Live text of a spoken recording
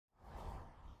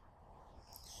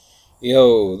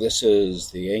Yo, this is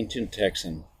the Ancient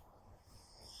Texan.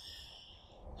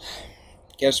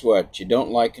 Guess what? You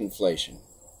don't like inflation.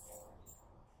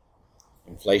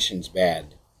 Inflation's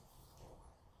bad.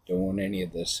 Don't want any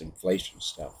of this inflation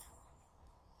stuff.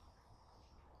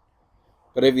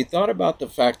 But have you thought about the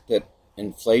fact that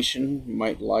inflation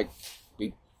might be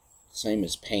the same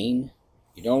as pain?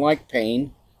 You don't like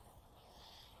pain,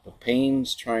 but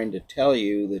pain's trying to tell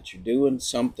you that you're doing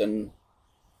something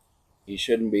you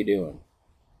shouldn't be doing.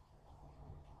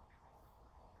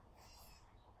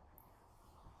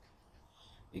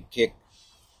 You kick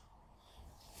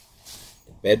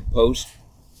the bedpost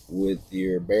with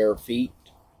your bare feet,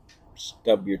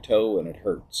 stub your toe, and it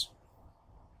hurts.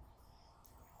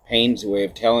 Pain's a way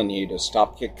of telling you to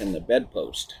stop kicking the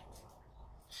bedpost.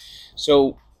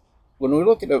 So, when we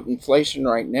look at inflation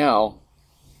right now,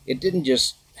 it didn't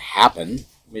just happen.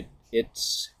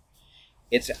 It's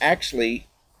actually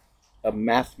a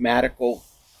mathematical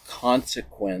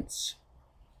consequence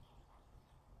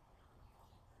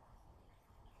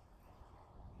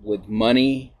with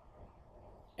money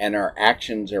and our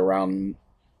actions around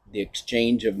the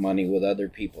exchange of money with other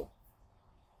people.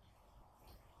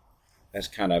 That's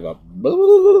kind of a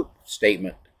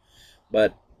statement,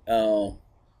 but let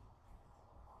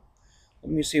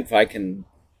me see if I can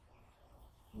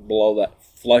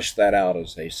flush that out,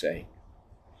 as they say.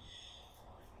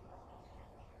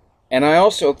 And I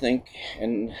also think,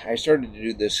 and I started to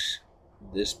do this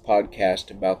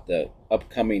podcast about the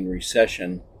upcoming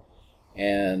recession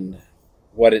and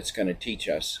what it's going to teach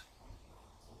us.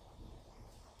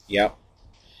 Yep,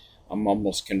 I'm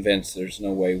almost convinced there's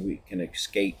no way we can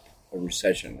escape a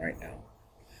recession right now.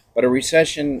 But a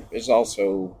recession is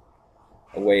also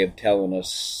a way of telling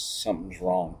us something's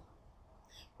wrong.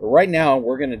 But right now,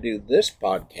 we're going to do this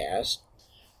podcast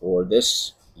or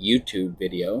this YouTube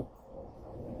video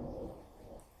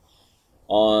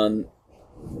on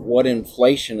what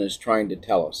inflation is trying to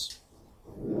tell us.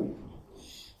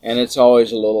 And it's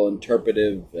always a little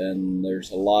interpretive, and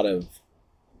there's a lot of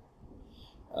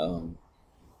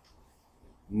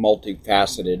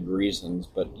multifaceted reasons.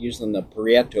 But using the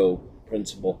Pareto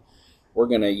principle, we're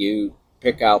going to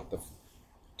pick out the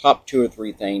top 2 or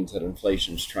 3 things that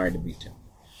inflation is trying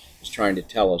to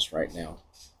tell us right now.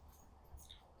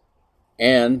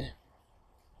 And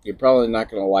you're probably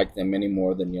not going to like them any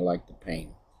more than you like the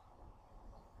pain.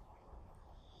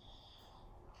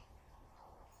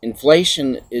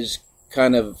 Inflation is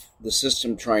kind of the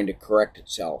system trying to correct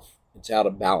itself. It's out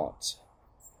of balance.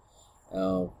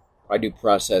 I do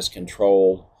process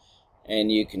control,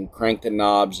 and you can crank the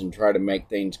knobs and try to make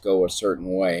things go a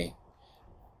certain way.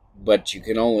 But you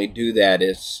can only do that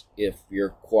if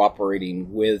you're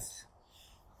cooperating with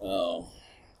a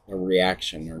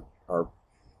reaction or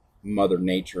Mother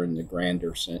Nature in the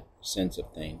grander sense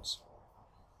of things.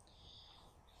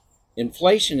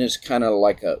 Inflation is kind of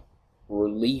like a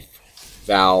relief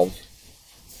valve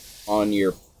on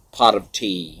your pot of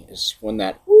tea. It's when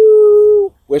that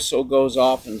whistle goes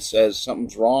off and says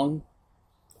something's wrong.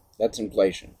 That's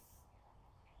inflation.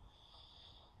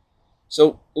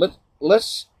 So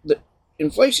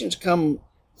inflation's come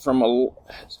from a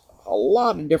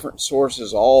lot of different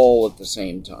sources all at the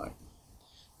same time.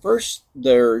 First,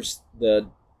 there's the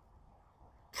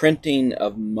printing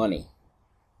of money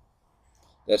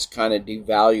that's kind of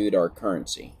devalued our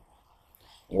currency.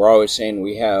 We're always saying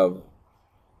we have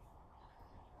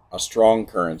a strong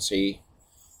currency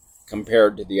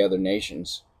compared to the other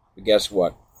nations. But guess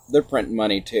what? They're printing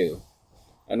money too.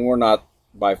 And we're not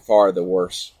by far the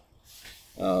worst.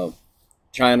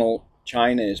 China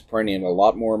is printing a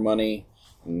lot more money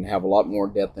and have a lot more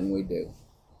debt than we do.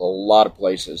 A lot of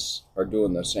places are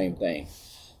doing the same thing.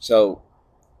 So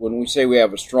when we say we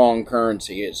have a strong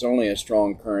currency, it's only a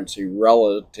strong currency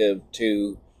relative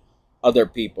to other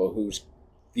people whose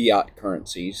fiat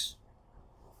currencies,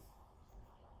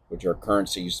 which are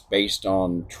currencies based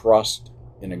on trust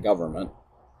in a government.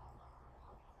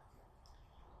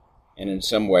 And in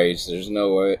some ways, there's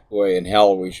no way in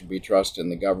hell we should be trusting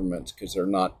the governments because they're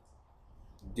not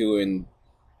doing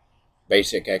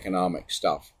basic economic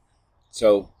stuff.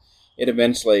 So it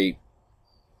eventually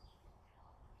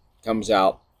comes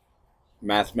out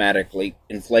mathematically.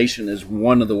 Inflation is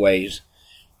one of the ways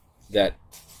that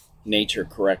nature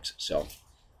corrects itself.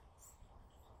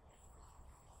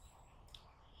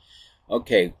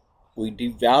 Okay, we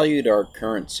devalued our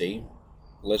currency.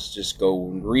 Let's just go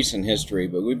in recent history,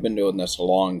 but we've been doing this a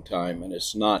long time, and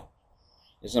it's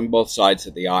on both sides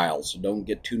of the aisle, so don't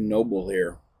get too noble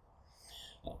here.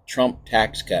 Trump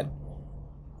tax cut.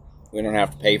 We don't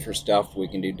have to pay for stuff. We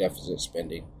can do deficit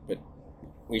spending, but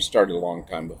we started a long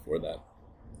time before that.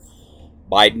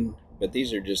 Biden but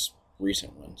these are just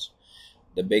recent ones.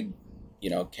 The big,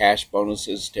 cash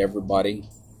bonuses to everybody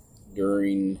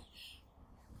during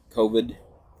COVID,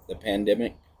 the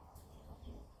pandemic,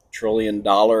 $1 trillion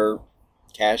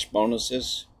cash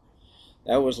bonuses.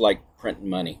 That was like printing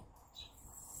money.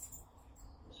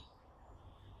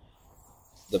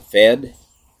 The Fed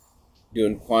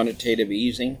doing quantitative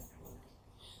easing.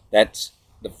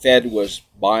 The Fed was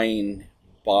buying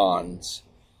bonds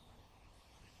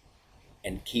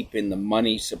and keeping the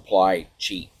money supply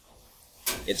cheap.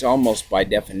 It's almost by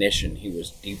definition he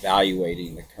was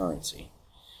devaluating the currency.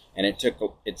 And it's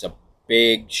a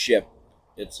big ship.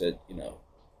 It's a,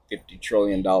 $50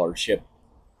 trillion ship,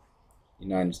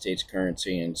 United States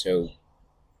currency. And so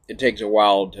it takes a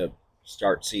while to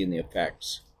start seeing the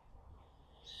effects.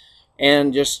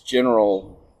 And just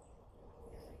general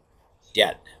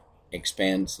debt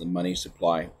expands the money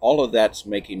supply. All of that's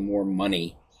making more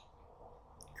money,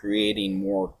 creating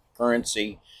more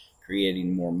currency,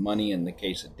 creating more money in the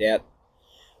case of debt.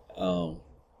 That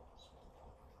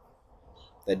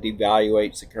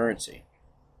devaluates the currency.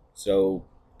 So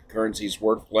the currency is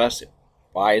worth less, it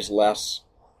buys less.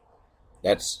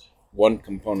 That's one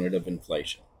component of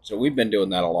inflation. So we've been doing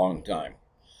that a long time.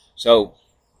 So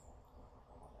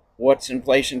what's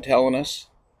inflation telling us?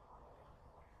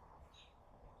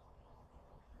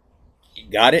 You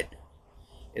got it?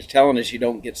 It's telling us you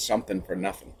don't get something for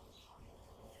nothing.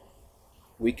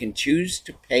 We can choose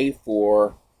to pay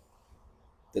for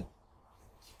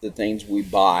the things we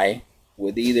buy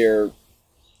with either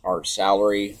our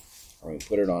salary or we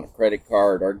put it on a credit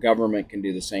card. Our government can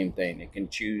do the same thing. It can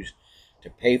choose to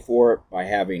pay for it by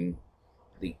having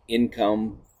the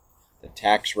income, the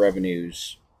tax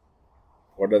revenues,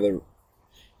 what other,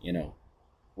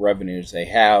 revenues they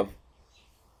have,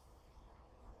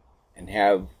 and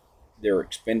have their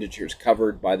expenditures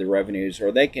covered by the revenues,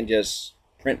 or they can just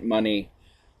print money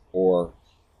or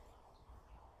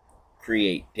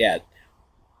create debt,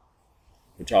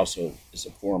 which also is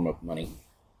a form of money.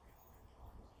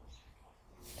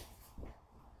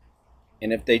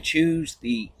 And if they choose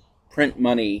the print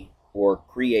money or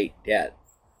create debt,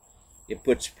 it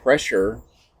puts pressure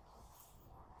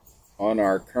on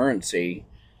our currency,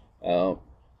 the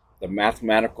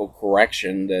mathematical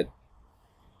correction that,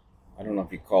 I don't know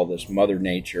if you call this Mother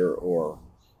Nature or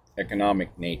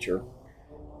economic nature,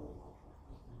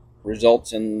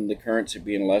 results in the currency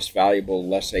being less valuable,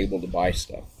 less able to buy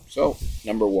stuff. So,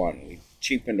 number one, we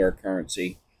cheapened our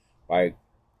currency by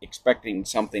expecting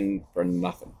something for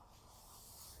nothing.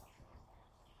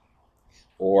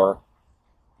 Or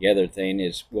the other thing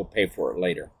is we'll pay for it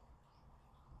later.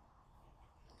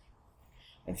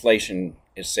 Inflation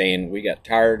is saying we got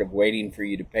tired of waiting for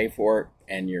you to pay for it,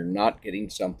 and you're not getting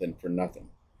something for nothing.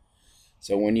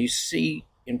 So when you see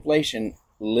inflation,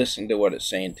 listen to what it's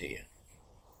saying to you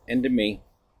and to me.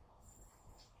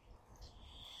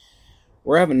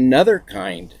 We're having another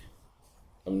kind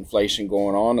of inflation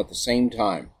going on at the same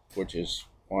time, which is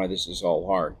why this is all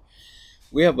hard.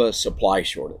 We have a supply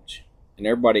shortage, and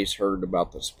everybody's heard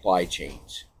about the supply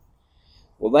chains.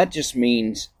 Well, that just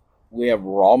means we have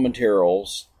raw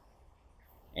materials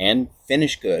and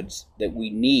finished goods that we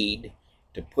need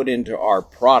to put into our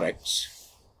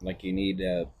products, like you need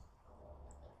a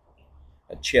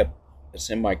chip, a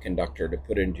semiconductor to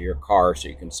put into your car so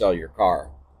you can sell your car.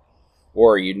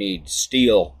 Or you need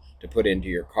steel to put into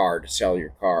your car to sell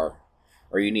your car.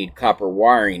 Or you need copper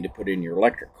wiring to put in your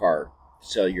electric car to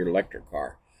sell your electric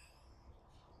car.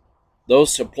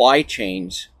 Those supply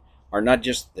chains are not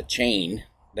just the chain,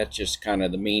 that's just kind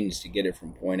of the means to get it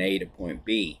from point A to point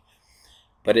B.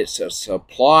 But it's a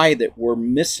supply that we're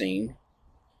missing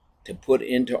to put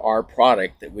into our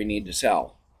product that we need to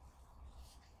sell.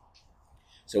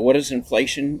 So what is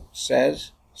inflation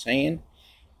saying?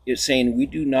 It's saying we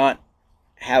do not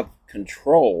have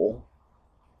control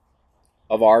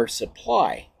of our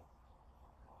supply.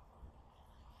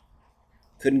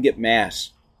 Couldn't get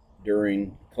masks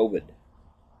during COVID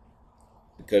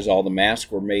because all the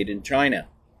masks were made in China.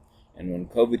 And when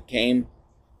COVID came,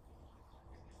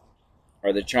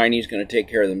 are the Chinese going to take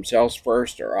care of themselves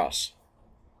first or us?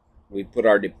 We put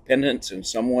our dependence in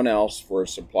someone else for a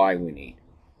supply we need.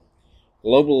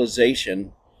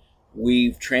 Globalization,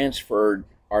 we've transferred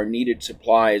our needed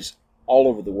supplies all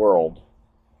over the world,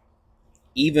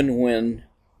 even when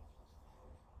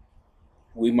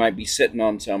we might be sitting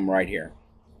on some right here,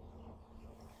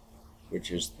 which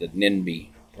is the NIMBY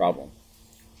problem.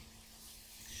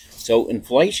 So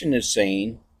inflation is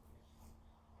saying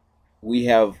we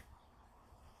have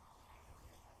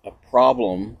a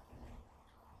problem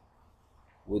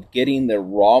with getting the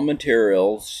raw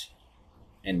materials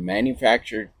and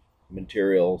manufactured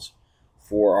materials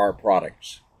for our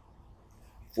products,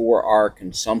 for our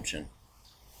consumption.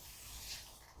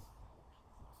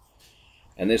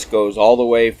 And this goes all the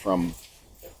way from,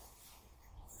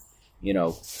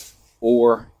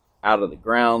 ore out of the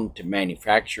ground to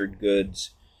manufactured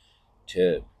goods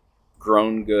to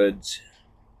grown goods.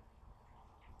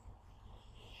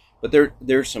 But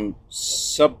there's some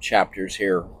sub-chapters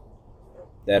here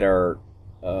that are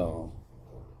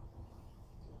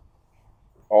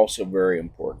also very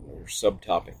important. They're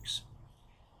subtopics.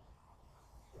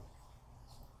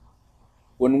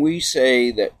 When we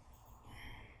say that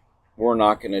we're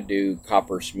not going to do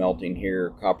copper smelting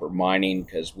here, copper mining,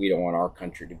 because we don't want our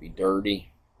country to be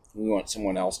dirty, we want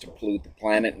someone else to pollute the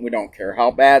planet, and we don't care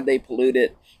how bad they pollute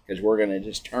it, because we're going to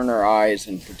just turn our eyes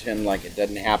and pretend like it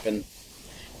doesn't happen.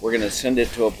 We're going to send it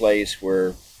to a place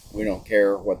where we don't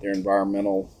care what their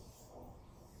environmental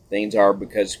things are,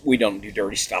 because we don't do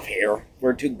dirty stuff here.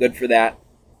 We're too good for that.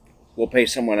 We'll pay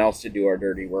someone else to do our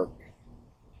dirty work.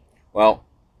 Well,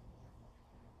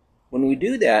 when we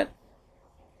do that,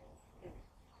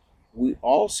 we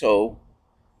also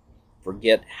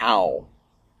forget how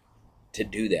to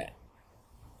do that.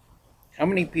 How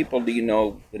many people do you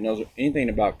know that knows anything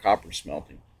about copper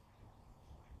smelting?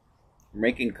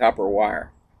 Making copper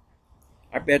wire.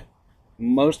 I bet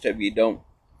most of you don't,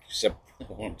 except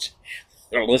the ones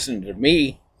that are listening to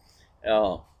me.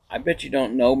 I bet you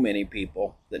don't know many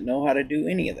people that know how to do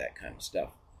any of that kind of stuff.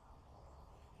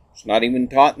 It's not even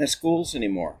taught in the schools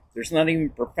anymore. There's not even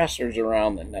professors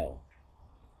around that know.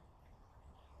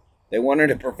 They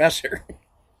wanted a professor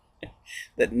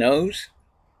that knows.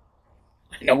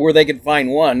 I know where they could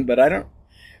find one, but I don't.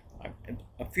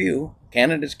 A few.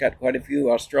 Canada's got quite a few.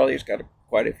 Australia's got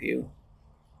quite a few.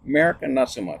 America, not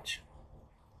so much.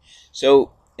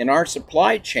 So, in our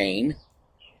supply chain,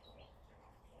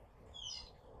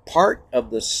 part of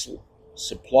the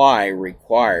supply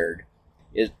required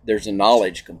is there's a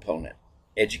knowledge component,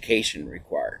 education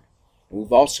required. And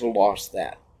we've also lost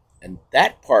that. And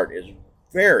that part is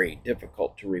very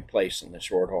difficult to replace in the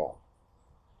short haul.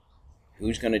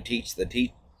 Who's going to teach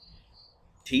the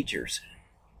teachers?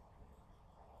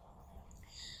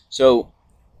 So,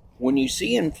 when you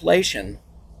see inflation,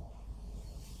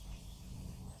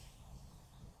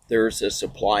 there's a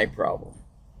supply problem.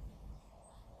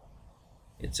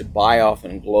 It's a buy-off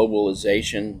in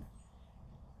globalization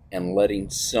and letting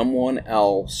someone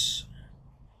else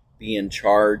be in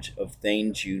charge of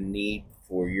things you need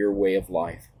for your way of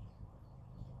life.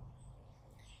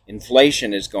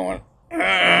 Inflation is going,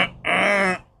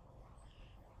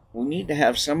 we need to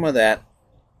have some of that.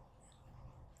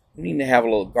 We need to have a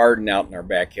little garden out in our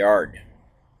backyard.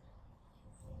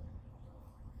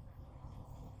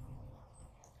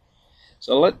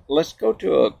 So let's go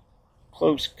to a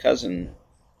close cousin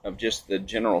of just the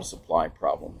general supply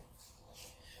problem.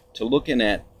 To looking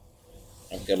at,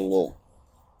 I've got a little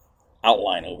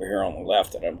outline over here on the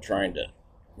left that I'm trying to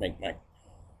make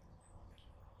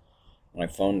my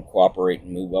phone cooperate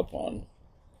and move up on.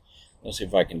 Let's see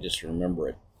if I can just remember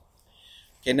it.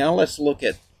 Okay, now let's look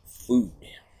at food.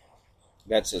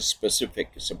 That's a specific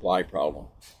supply problem.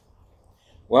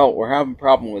 Well, we're having a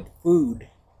problem with food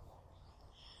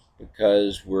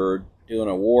because we're doing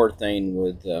a war thing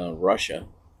with Russia.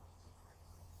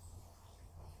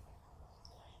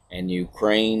 And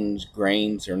Ukraine's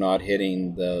grains are not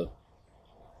hitting the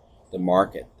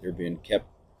market. They're being kept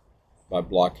by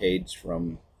blockades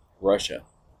from Russia.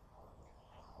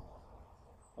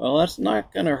 Well, that's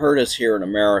not going to hurt us here in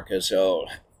America, so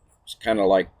it's kind of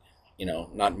like,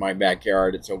 not in my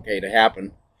backyard, it's okay to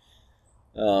happen.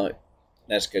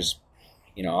 That's because,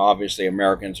 obviously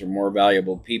Americans are more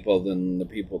valuable people than the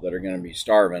people that are going to be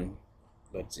starving.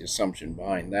 That's the assumption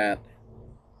behind that.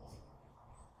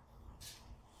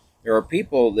 There are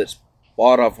people that's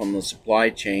bought off on the supply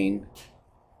chain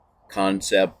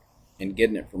concept and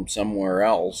getting it from somewhere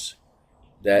else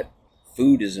that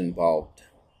food is involved.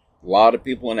 A lot of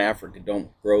people in Africa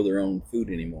don't grow their own food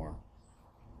anymore.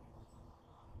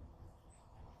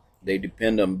 They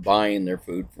depend on buying their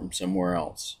food from somewhere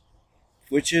else,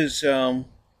 which is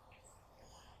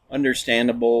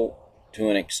understandable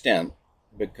to an extent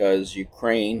because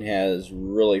Ukraine has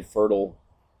really fertile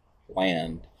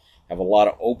land, have a lot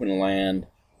of open land,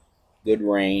 good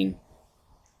rain,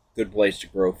 good place to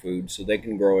grow food, so they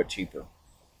can grow it cheaper.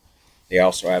 They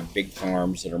also have big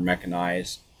farms that are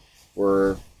mechanized,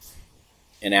 where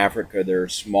in Africa there are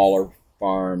smaller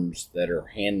farms that are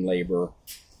hand labor,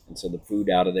 and so the food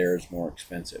out of there is more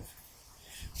expensive.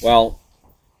 Well,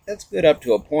 that's good up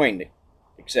to a point,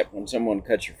 except when someone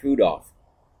cuts your food off.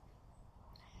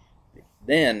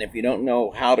 Then, if you don't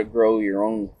know how to grow your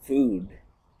own food,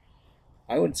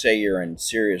 I would say you're in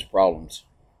serious problems.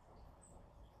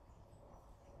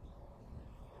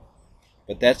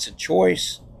 But that's a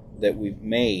choice that we've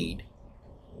made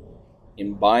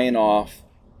in buying off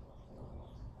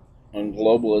on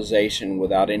globalization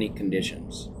without any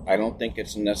conditions. I don't think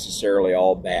it's necessarily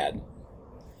all bad.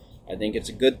 I think it's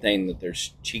a good thing that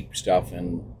there's cheap stuff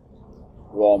in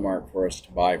Walmart for us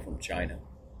to buy from China.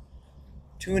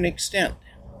 To an extent.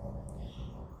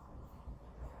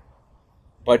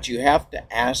 But you have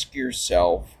to ask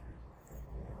yourself,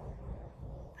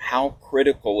 how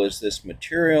critical is this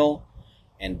material,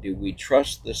 and do we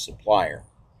trust the supplier?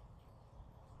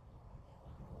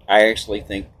 I actually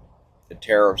think the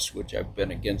tariffs, which I've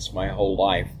been against my whole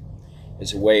life,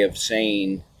 is a way of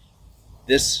saying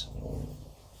this.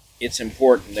 It's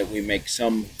important that we make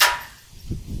some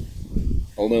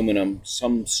aluminum,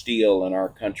 some steel in our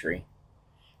country,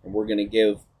 and we're going to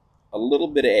give a little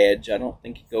bit of edge. I don't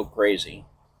think you go crazy,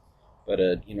 but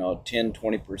a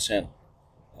 10-20%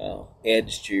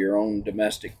 edge to your own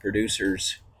domestic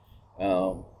producers,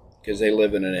 because they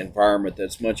live in an environment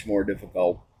that's much more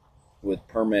difficult with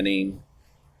permitting,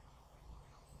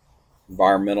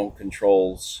 environmental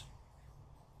controls,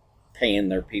 paying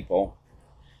their people.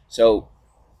 So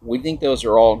we think those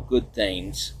are all good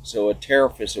things. So a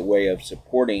tariff is a way of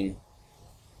supporting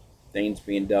things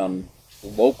being done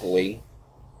locally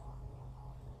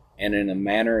and in a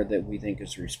manner that we think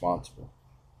is responsible.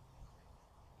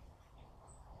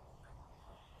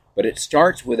 But it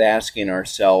starts with asking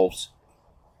ourselves,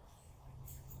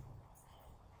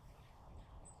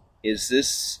 is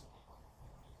this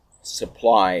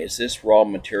supply, is this raw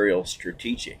material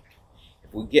strategic?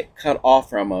 If we get cut off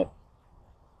from it,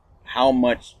 how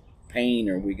much pain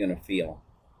are we going to feel?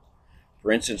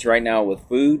 For instance, right now with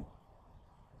food,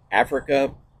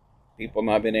 Africa, people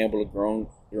not being able to grow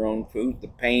their own food, the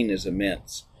pain is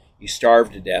immense. You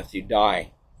starve to death, you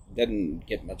die. It doesn't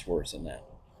get much worse than that.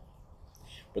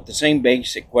 But the same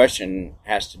basic question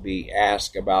has to be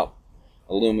asked about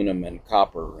aluminum and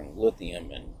copper and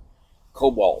lithium and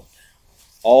cobalt,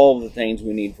 all the things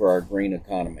we need for our green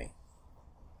economy.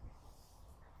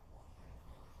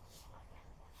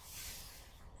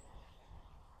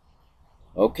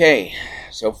 Okay,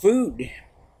 so food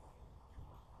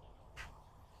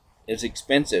is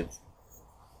expensive.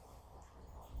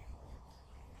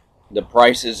 The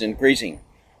price is increasing.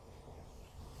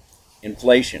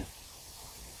 Inflation.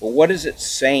 Well, what is it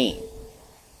saying?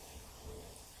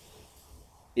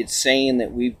 It's saying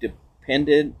that we've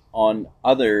depended on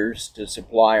others to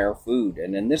supply our food.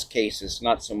 And in this case, it's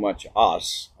not so much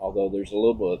us, although there's a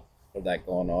little bit of that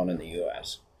going on in the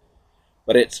U.S.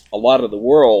 But it's a lot of the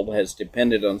world has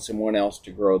depended on someone else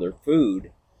to grow their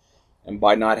food. And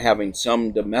by not having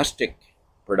some domestic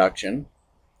production,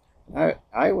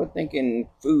 I would think in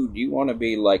food you want to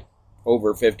be like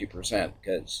over 50%,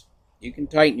 because you can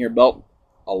tighten your belt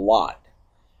a lot,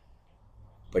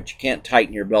 but you can't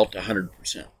tighten your belt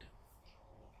 100%.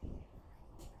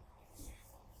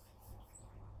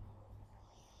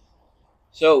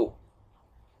 So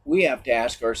we have to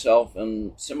ask ourselves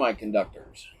in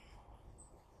semiconductors,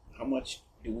 how much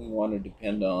do we want to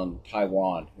depend on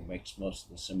Taiwan, who makes most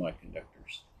of the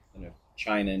semiconductors? And if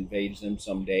China invades them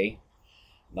someday,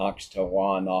 knocks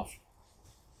Taiwan off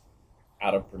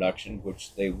out of production,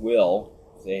 which they will,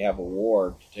 if they have a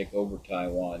war to take over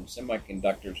Taiwan,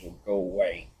 semiconductors will go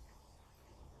away.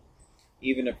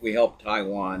 Even if we help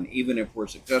Taiwan, even if we're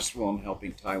successful in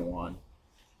helping Taiwan,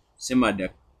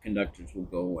 semiconductors will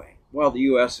go away. Well, the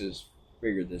U.S. has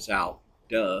figured this out,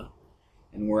 duh.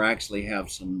 And we actually have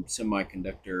some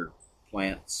semiconductor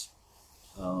plants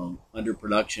under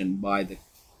production by the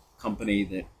company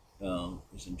that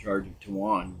is in charge of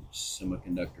Taiwan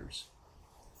Semiconductors.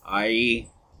 I.e.,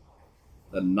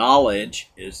 the knowledge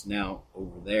is now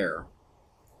over there.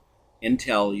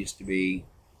 Intel used to be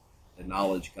the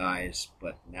knowledge guys,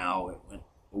 but now it went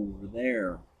over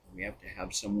there. We have to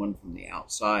have someone from the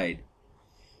outside.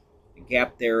 The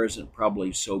gap there isn't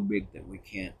probably so big that we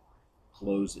can't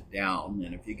close it down.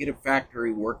 And if you get a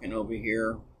factory working over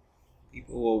here,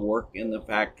 people will work in the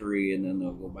factory and then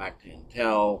they'll go back to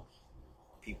Intel.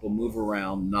 People move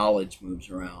around, knowledge moves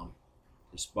around,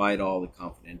 despite all the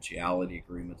confidentiality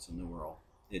agreements in the world.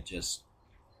 It just,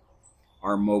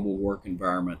 our mobile work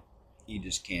environment, you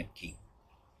just can't keep.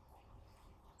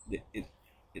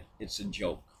 It's a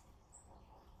joke.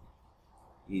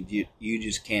 You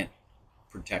just can't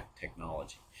protect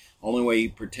technology. Only way you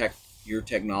protect your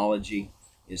technology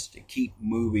is to keep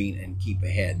moving and keep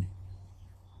ahead.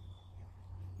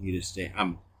 You just stay.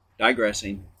 I'm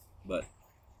digressing, but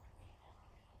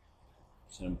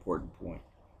it's an important point.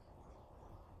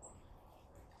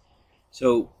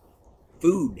 So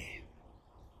food,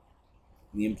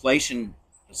 the inflation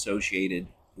associated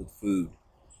with food.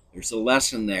 There's a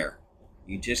lesson there.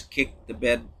 You just kick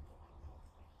the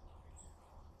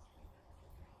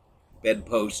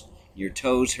bedpost, your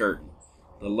toes hurting.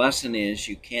 The lesson is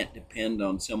you can't depend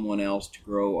on someone else to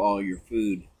grow all your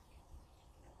food.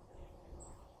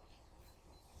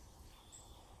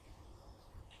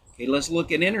 Okay, let's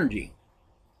look at energy.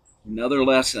 Another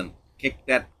lesson. Kick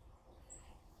that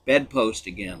bedpost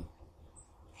again.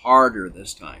 Harder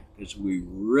this time, because we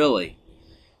really,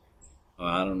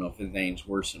 I don't know if anything's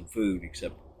worse than food,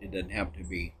 except it doesn't have to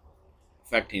be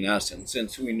affecting us. And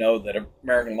since we know that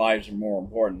American lives are more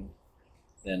important,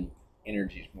 then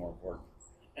energy is more important.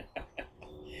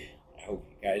 I hope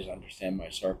you guys understand my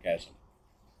sarcasm.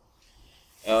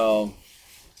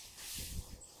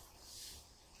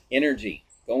 Energy,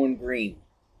 going green.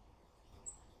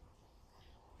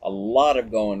 A lot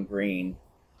of going green,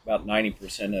 about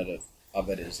 90% of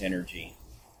it is energy.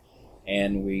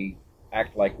 And we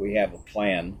act like we have a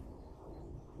plan.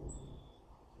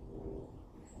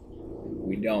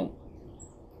 We don't.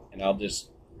 And I'll just,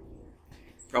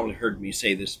 probably heard me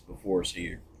say this before, so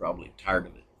you're probably tired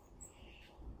of it.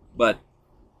 But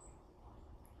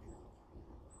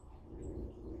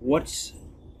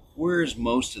where is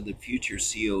most of the future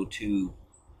CO2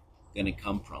 going to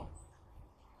come from?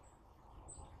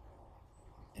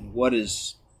 And what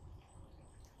is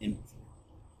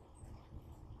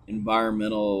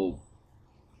environmental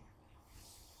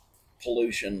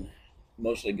pollution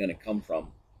mostly going to come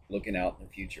from, looking out in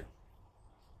the future?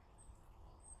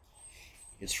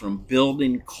 It's from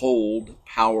building cold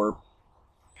power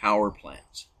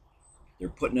plants. They're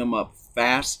putting them up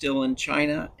fast still in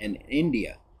China and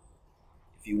India.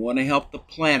 If you want to help the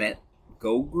planet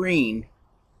go green,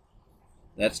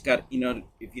 that's got,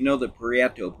 if you know the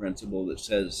Pareto principle that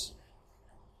says,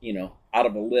 out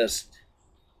of a list,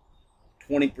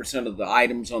 20% of the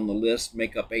items on the list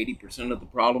make up 80% of the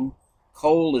problem.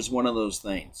 Coal is one of those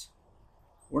things.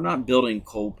 We're not building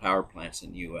coal power plants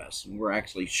in the U.S., and we're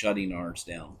actually shutting ours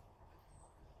down.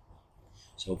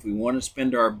 So if we want to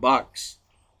spend our bucks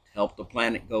to help the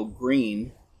planet go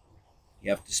green,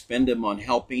 you have to spend them on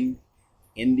helping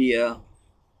India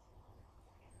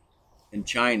and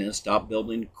China stop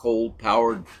building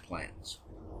coal-powered plants.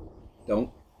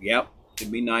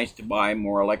 It'd be nice to buy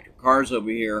more electric cars over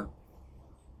here,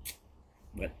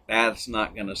 but that's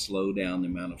not going to slow down the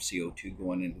amount of CO2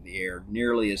 going into the air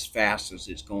nearly as fast as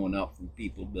it's going up from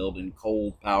people building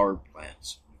coal-powered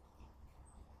plants.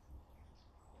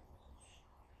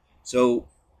 So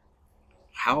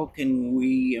how can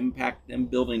we impact them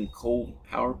building coal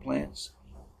power plants?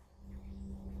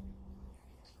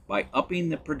 By upping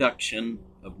the production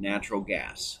of natural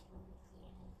gas.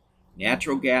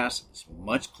 Natural gas is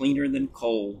much cleaner than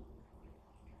coal,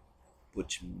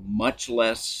 puts much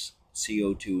less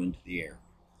CO2 into the air.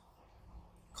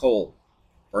 Coal,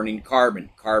 burning carbon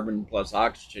plus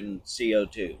oxygen,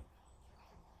 CO2.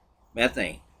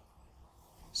 Methane,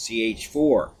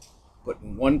 CH4,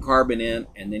 putting one carbon in,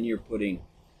 and then you're putting,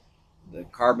 the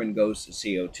carbon goes to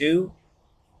CO2,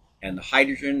 and the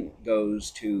hydrogen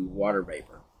goes to water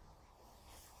vapor.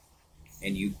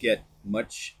 And you get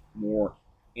much more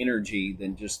energy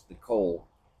than just the coal,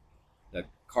 the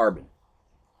carbon.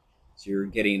 So you're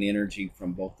getting energy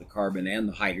from both the carbon and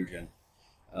the hydrogen.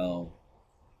 And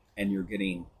you're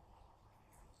getting,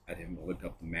 I didn't look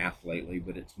up the math lately,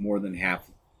 but it's more than half,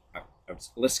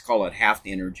 let's call it half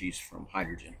the energies from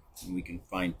hydrogen. And we can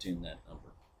fine tune that number.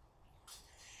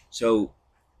 So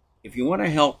if you want to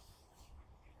help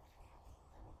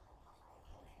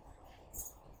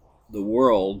the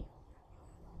world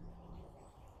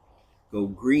go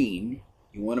green,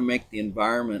 you want to make the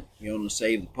environment, you want to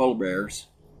save the polar bears,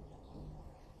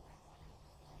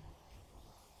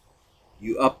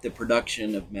 you up the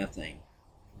production of methane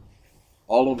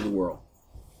all over the world.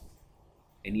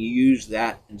 And you use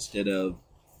that instead of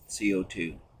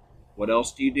CO2. What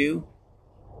else do you do?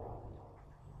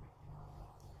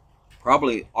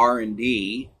 Probably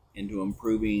R&D into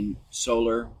improving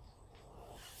solar,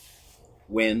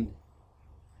 wind,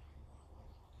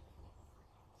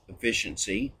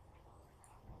 efficiency,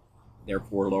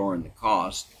 therefore lowering the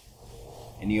cost.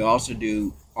 And you also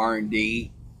do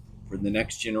R&D for the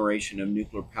next generation of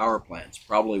nuclear power plants,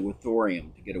 probably with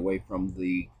thorium, to get away from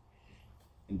the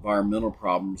environmental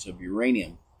problems of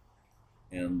uranium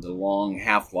and the long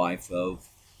half-life of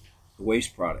the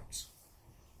waste products.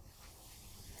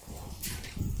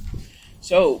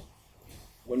 So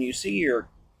when you see your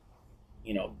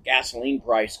gasoline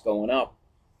price going up,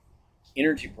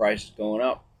 energy prices going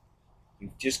up,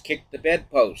 you've just kicked the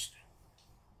bedpost.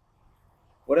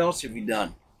 What else have you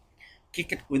done?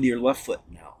 Kick it with your left foot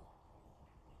now.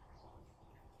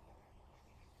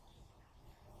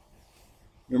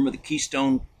 Remember the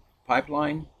Keystone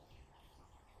Pipeline?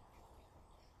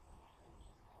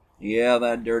 Yeah,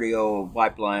 that dirty old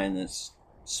pipeline that's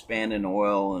spanning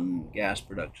oil and gas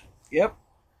production. Yep.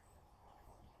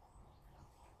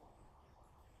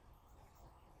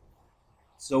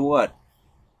 So what?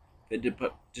 If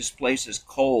it displaces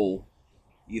coal,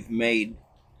 you've made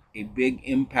a big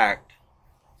impact,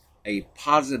 a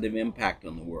positive impact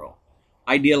on the world.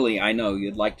 Ideally, I know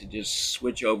you'd like to just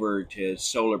switch over to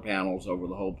solar panels over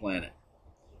the whole planet.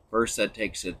 First, that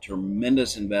takes a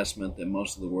tremendous investment that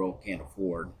most of the world can't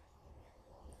afford.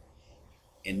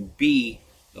 And B,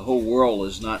 the whole world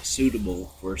is not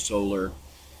suitable for solar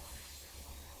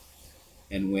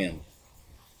and wind.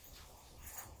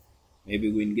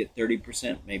 Maybe we can get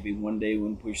 30%. Maybe one day we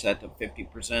can push that to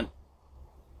 50%.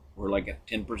 We're like at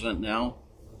 10% now.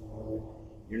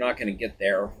 You're not going to get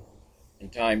there in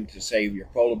time to save your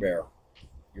polar bear.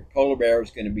 Your polar bear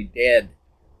is going to be dead.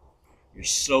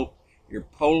 Your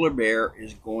polar bear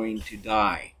is going to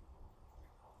die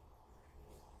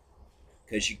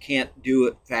because you can't do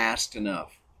it fast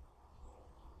enough.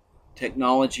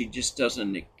 Technology just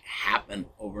doesn't happen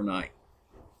overnight.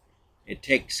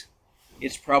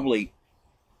 It's probably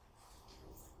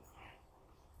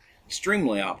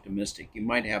extremely optimistic. You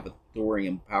might have a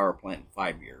thorium power plant in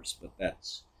 5 years, but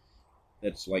that's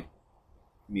like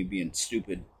me being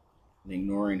stupid and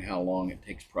ignoring how long it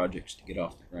takes projects to get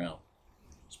off the ground,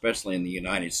 especially in the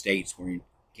United States where you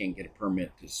can't get a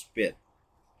permit to spit.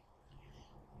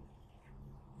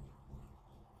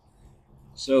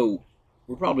 So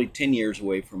we're probably 10 years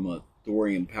away from a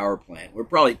thorium power plant. We're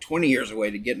probably 20 years away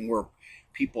to getting where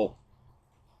people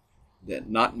that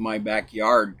not in my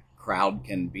backyard crowd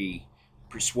can be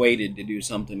persuaded to do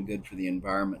something good for the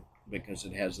environment because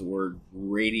it has the word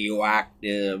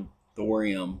radioactive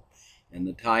thorium in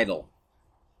the title.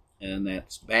 And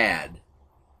that's bad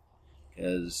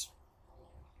because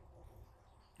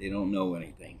they don't know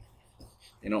anything.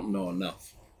 They don't know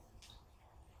enough.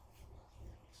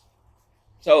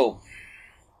 So,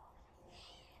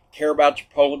 care about your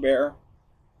polar bear?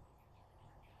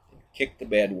 Kick the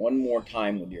bed one more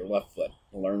time with your left foot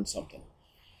and learn something.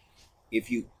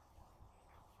 If you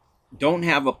don't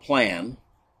have a plan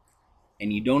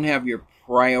and you don't have your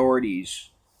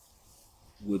priorities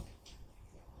with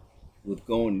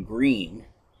going green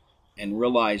and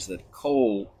realize that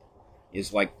coal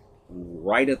is like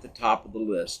right at the top of the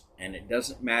list, and it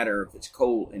doesn't matter if it's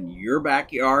coal in your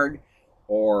backyard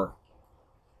or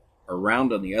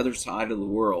around on the other side of the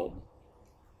world,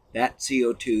 that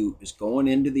CO2 is going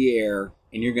into the air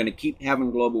and you're going to keep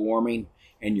having global warming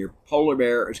and your polar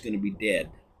bear is going to be dead.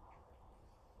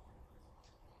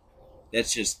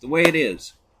 That's just the way it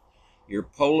is. Your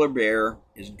polar bear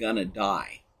is going to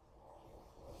die.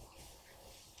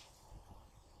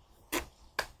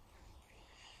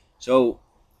 So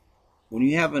when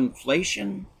you have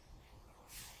inflation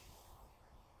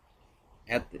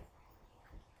at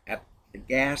the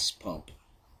gas pump,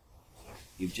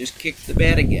 you've just kicked the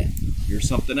bed again. Here's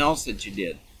something else that you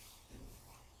did.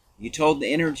 You told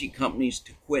the energy companies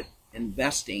to quit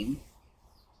investing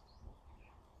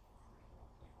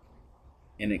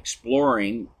in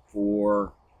exploring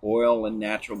for oil and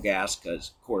natural gas because,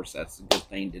 of course, that's the good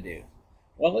thing to do.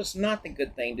 Well, it's not the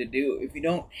good thing to do if you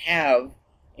don't have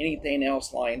anything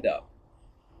else lined up.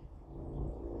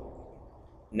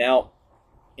 Now,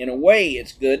 in a way,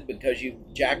 it's good because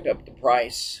you've jacked up the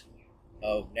price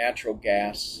of natural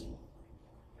gas,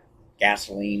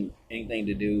 gasoline, anything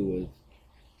to do with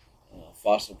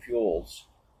fossil fuels.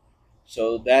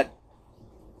 So that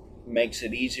makes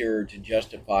it easier to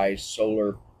justify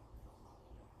solar,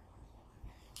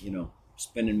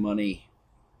 spending money,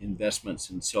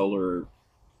 investments in solar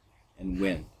and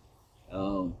wind.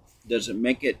 Does it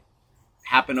make it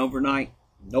happen overnight?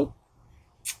 Nope.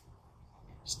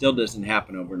 Still doesn't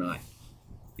happen overnight.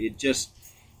 It just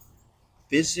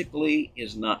physically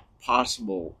is not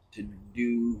possible to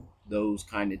do those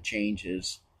kind of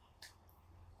changes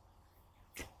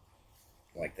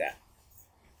like that.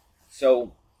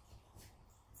 So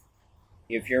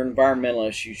if you're an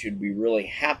environmentalist, you should be really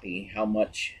happy how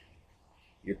much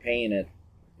you're paying at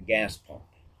the gas pump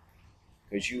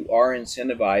because you are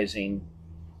incentivizing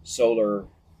solar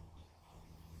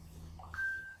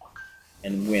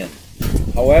and wind.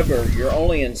 However, you're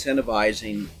only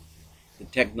incentivizing the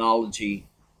technology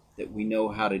that we know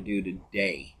how to do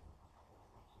today.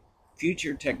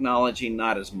 Future technology,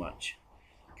 not as much,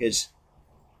 because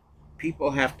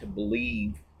people have to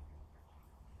believe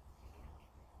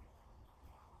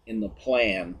in the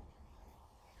plan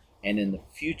and in the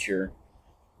future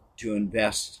to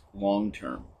invest long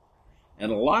term.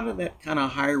 And a lot of that kind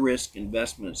of high risk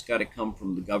investment has got to come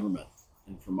from the government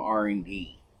and from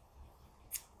R&D.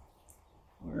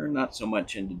 We're not so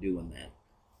much into doing that.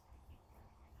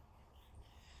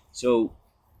 So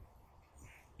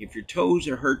if your toes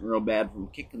are hurting real bad from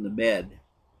kicking the bed,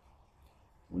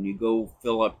 when you go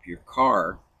fill up your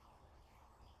car,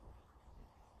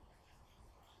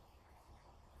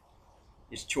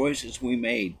 it's choices we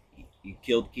made. You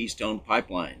killed Keystone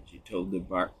Pipelines. You told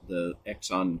the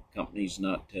Exxon companies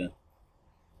not to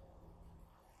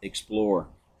explore,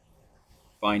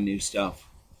 find new stuff.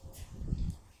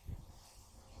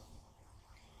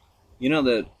 You know,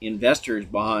 the investors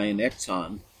behind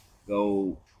Exxon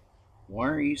go, why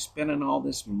are you spending all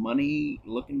this money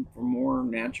looking for more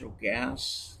natural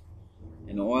gas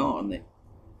and oil? And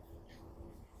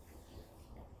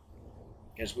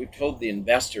because we've told the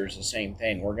investors the same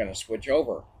thing, we're going to switch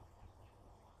over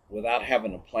without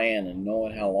having a plan and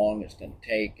knowing how long it's going to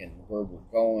take and where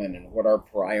we're going and what our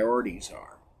priorities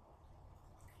are.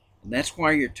 And that's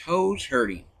why your toe's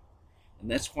hurting.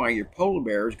 And that's why your polar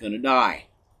bear is going to die.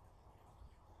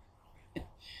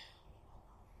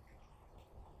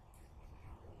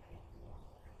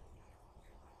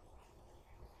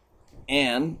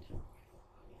 And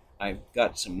I've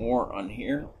got some more on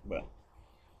here, but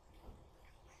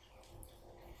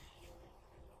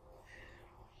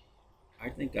I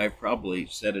think I've probably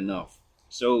said enough.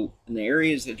 So in the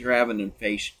areas that you're having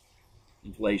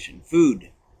inflation, food,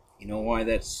 you know why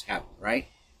that's happened, right?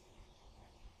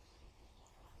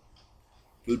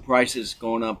 Food prices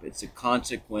going up, it's a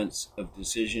consequence of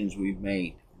decisions we've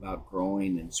made about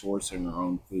growing and sourcing our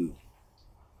own food.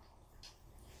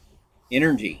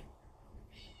 Energy.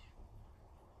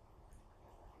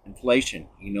 Inflation,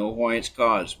 you know why it's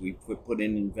caused. We put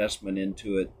in investment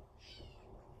into it.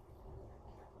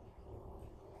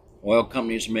 Oil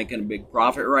companies are making a big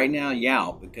profit right now,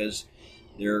 yeah, because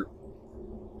they're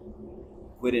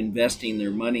quit investing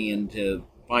their money into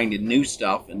finding new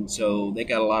stuff, and so they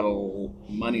got a lot of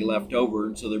money left over,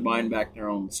 and so they're buying back their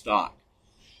own stock.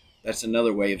 That's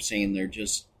another way of saying they're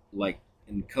just like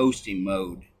in coasting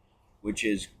mode, which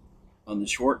is on the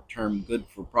short term good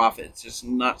for profits. It's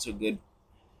not so good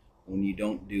when you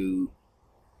don't do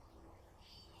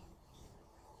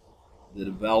the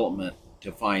development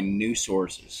to find new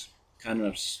sources, kind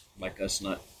of like us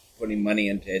not putting money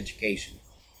into education.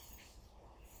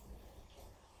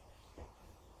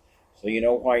 So you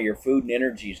know why your food and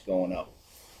energy is going up.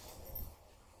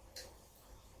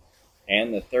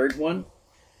 And the third one,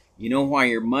 you know why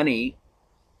your money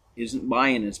isn't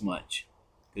buying as much,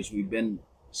 because we've been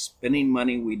spending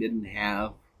money we didn't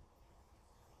have.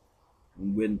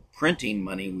 We've been printing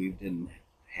money we didn't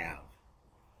have.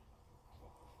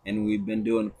 And we've been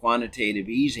doing quantitative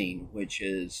easing, which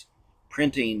is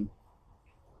printing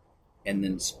and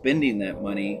then spending that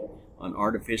money on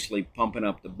artificially pumping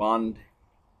up the bond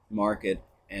market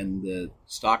and the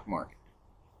stock market.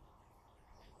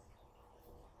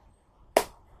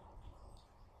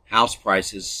 House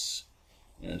prices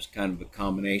is kind of a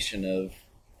combination of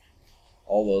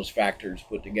all those factors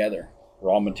put together.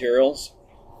 Raw materials.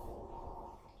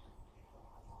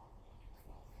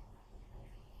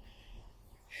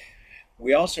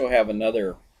 We also have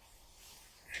another,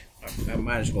 I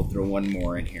might as well throw one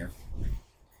more in here.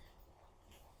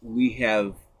 We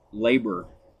have labor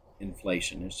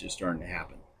inflation. It's just starting to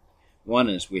happen. One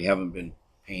is we haven't been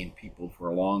paying people for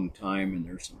a long time, and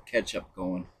there's some catch up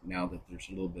going now that there's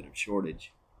a little bit of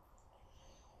shortage.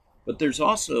 But there's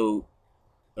also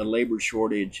a labor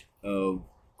shortage of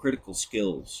critical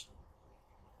skills.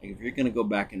 Like if you're going to go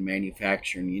back in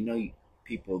manufacturing, you know,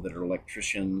 people that are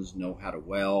electricians, know how to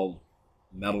weld,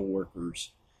 metal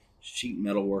workers, sheet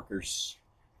metal workers,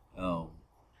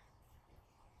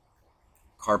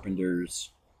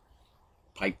 carpenters,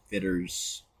 pipe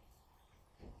fitters,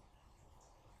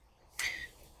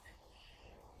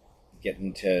 get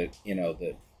into, you know,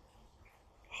 the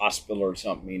hospital or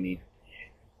something, you need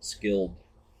skilled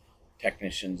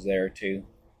technicians there too.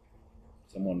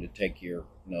 Someone to take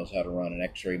knows how to run an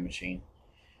x-ray machine.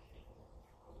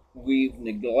 We've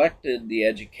neglected the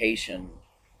education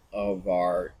of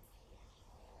our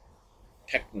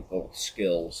technical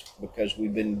skills because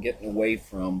we've been getting away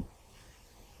from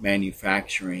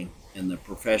manufacturing and the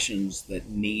professions that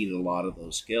need a lot of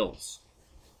those skills.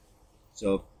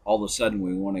 So if all of a sudden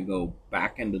we want to go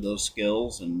back into those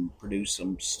skills and produce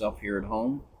some stuff here at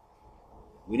home,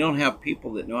 we don't have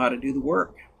people that know how to do the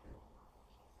work.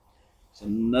 It's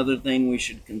another thing we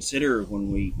should consider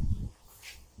when we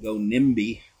go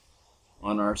NIMBY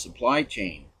on our supply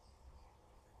chain.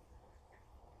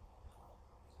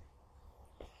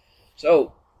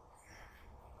 So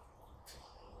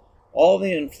All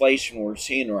the inflation we're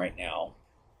seeing right now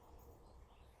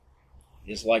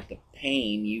is like the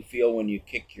pain you feel when you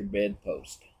kick your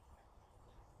bedpost.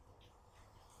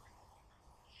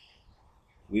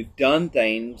 We've done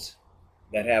things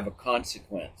that have a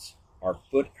consequence. Our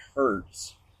foot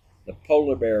hurts. The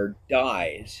polar bear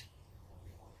dies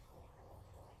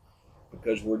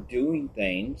because we're doing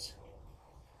things,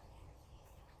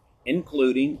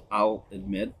 including, I'll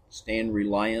admit, staying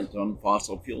reliant on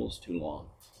fossil fuels too long.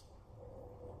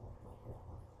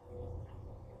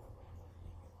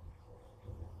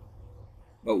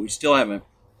 But we still haven't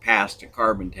passed a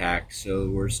carbon tax, so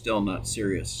we're still not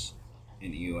serious in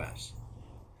the U.S.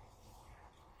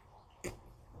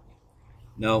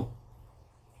 No,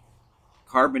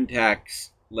 carbon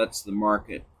tax lets the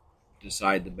market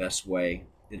decide the best way.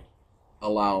 It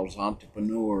allows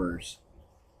entrepreneurs.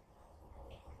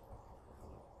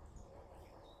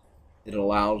 It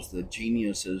allows the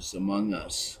geniuses among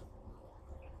us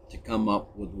to come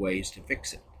up with ways to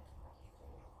fix it.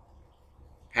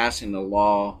 Passing a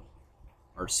law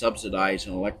or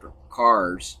subsidizing electric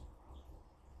cars,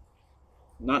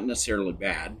 not necessarily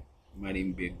bad, it might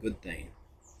even be a good thing,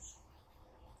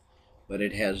 but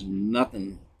it has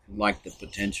nothing like the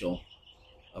potential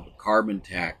of a carbon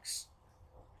tax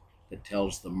that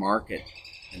tells the market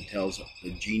and tells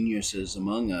the geniuses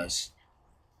among us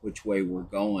which way we're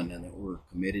going and that we're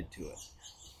committed to it.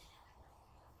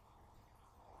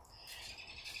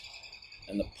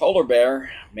 And the polar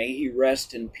bear, may he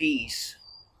rest in peace,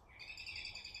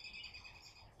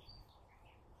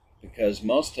 because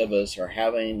most of us are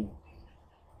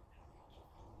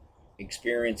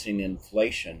experiencing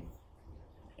inflation,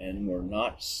 and we're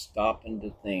not stopping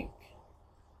to think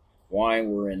why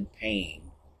we're in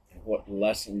pain and what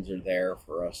lessons are there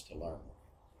for us to learn.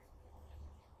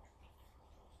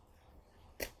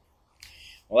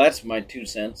 Well, that's my 2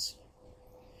 cents.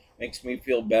 Makes me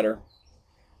feel better.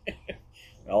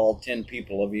 All 10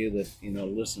 people of you that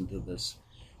listen to this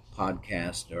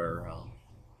podcast or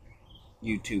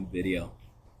YouTube video.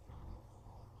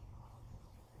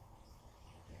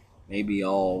 Maybe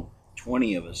all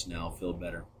 20 of us now feel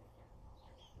better.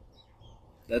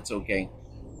 That's okay.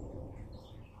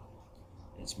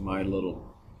 It's my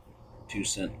little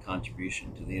 2-cent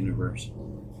contribution to the universe.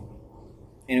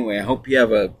 Anyway, I hope you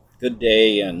have a good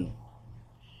day, and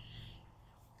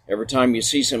every time you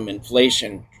see some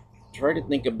inflation, try to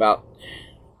think about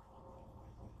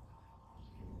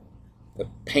the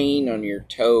pain on your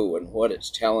toe and what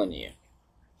it's telling you.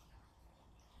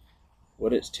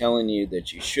 What it's telling you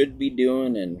that you should be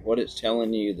doing and what it's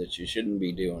telling you that you shouldn't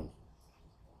be doing.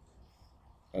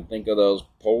 I think of those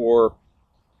poor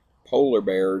polar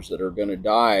bears that are going to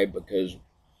die because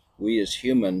we as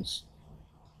humans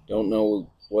don't know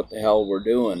what the hell we're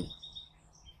doing.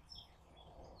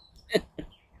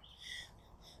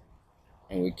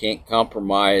 And we can't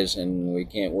compromise and we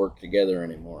can't work together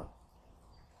anymore.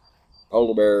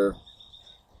 Polar bear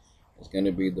is going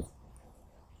to be the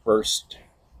first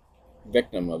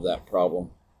victim of that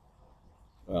problem.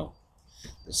 Well,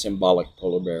 the symbolic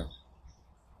polar bear.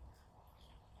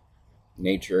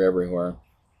 Nature everywhere.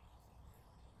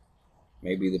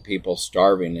 Maybe the people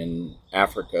starving in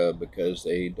Africa because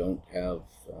they don't have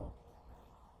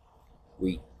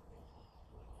wheat.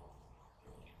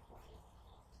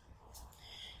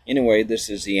 Anyway, this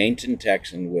is the Ancient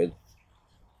Texan with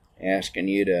asking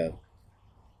you to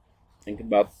think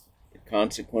about the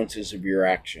consequences of your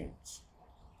actions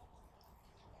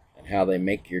and how they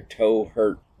make your toe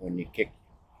hurt when you kick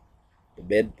the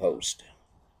bedpost.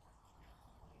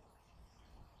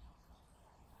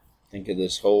 Think of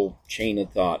this whole chain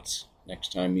of thoughts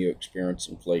next time you experience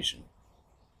inflation.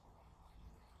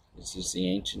 This is the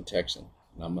Ancient Texan.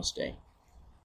 Namaste.